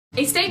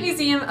A state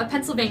museum of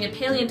Pennsylvania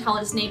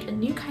paleontologists named a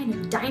new kind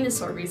of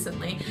dinosaur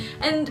recently,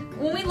 and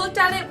when we looked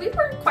at it, we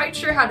weren't quite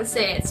sure how to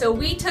say it, so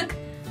we took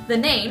the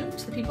name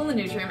to the people in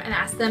the newsroom and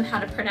asked them how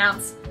to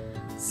pronounce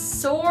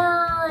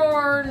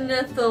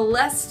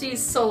Saurornitholestes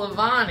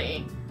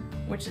sullivani,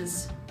 which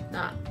is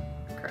not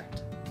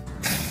correct.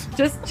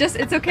 Just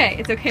it's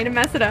okay to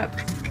mess it up.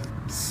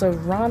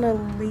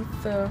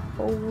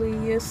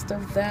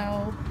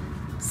 Saurornitholestes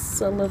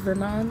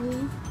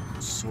sullivani.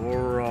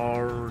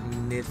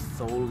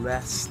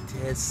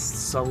 Saurornitholestes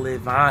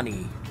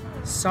sullivani.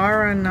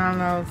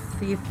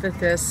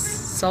 Saurornitholestes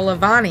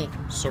sullivani.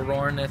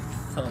 Saurornitholestes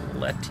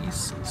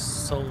sullivani.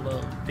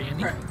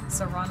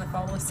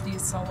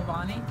 Saurornitholestes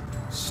sullivani.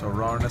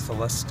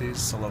 Saurornitholestes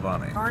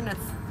sullivani.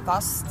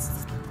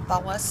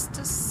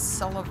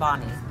 Saurornitholestes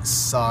sullivani.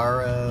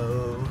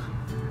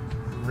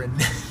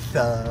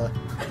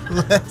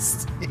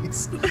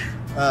 Saurornitholestes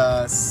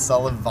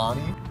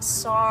sullivani.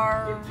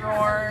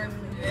 Saurornitholestes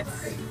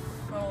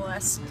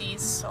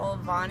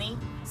sullivani.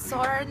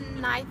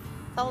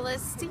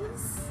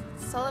 Saurornitholestes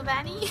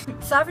sullivani.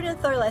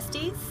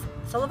 Saurornitholestes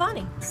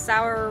sullivani.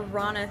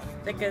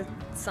 Saurornitholestes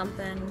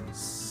something.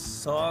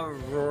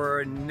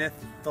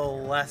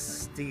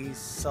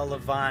 Saurornitholestes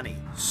sullivani.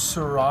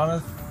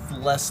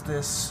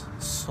 Saurornitholestes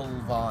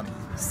sullivani.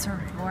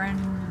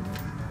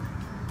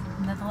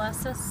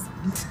 Saurornitholestes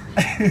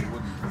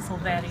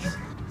sullivani.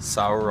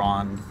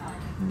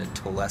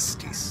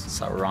 Saurornitholestes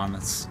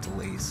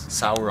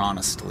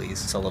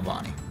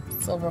sullivani.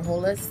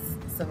 Saurornitholestes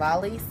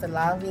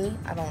sullivani,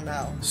 I don't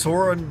know.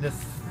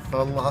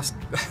 Saurornitholestes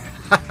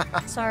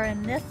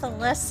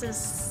Saurornitholestes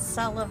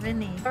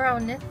sullivani.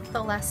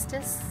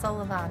 Saurornitholestes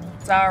sullivani.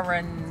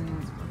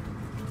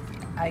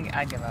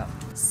 I give up.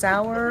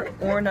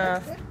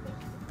 Saurornitholestes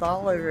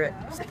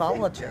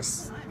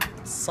sullivani.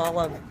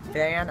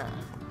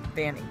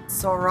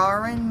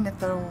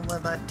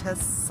 Saurornitholestes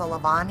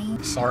sullivani.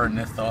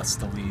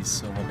 Saurornitholestes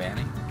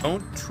sullivani.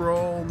 Don't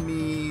troll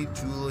me,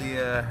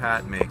 Julia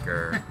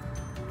Hatmaker.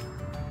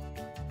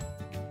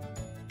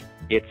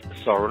 It's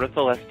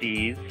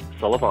Saurornitholestes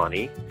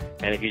sullivani,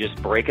 and if you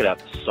just break it up,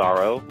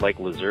 Sauro like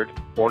lizard,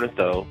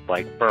 ornitho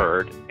like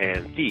bird,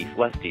 and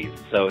lestes,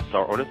 so it's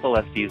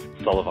Saurornitholestes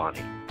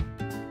sullivani.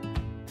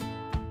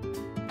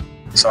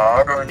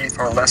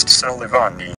 Saurornitholestes sullivani.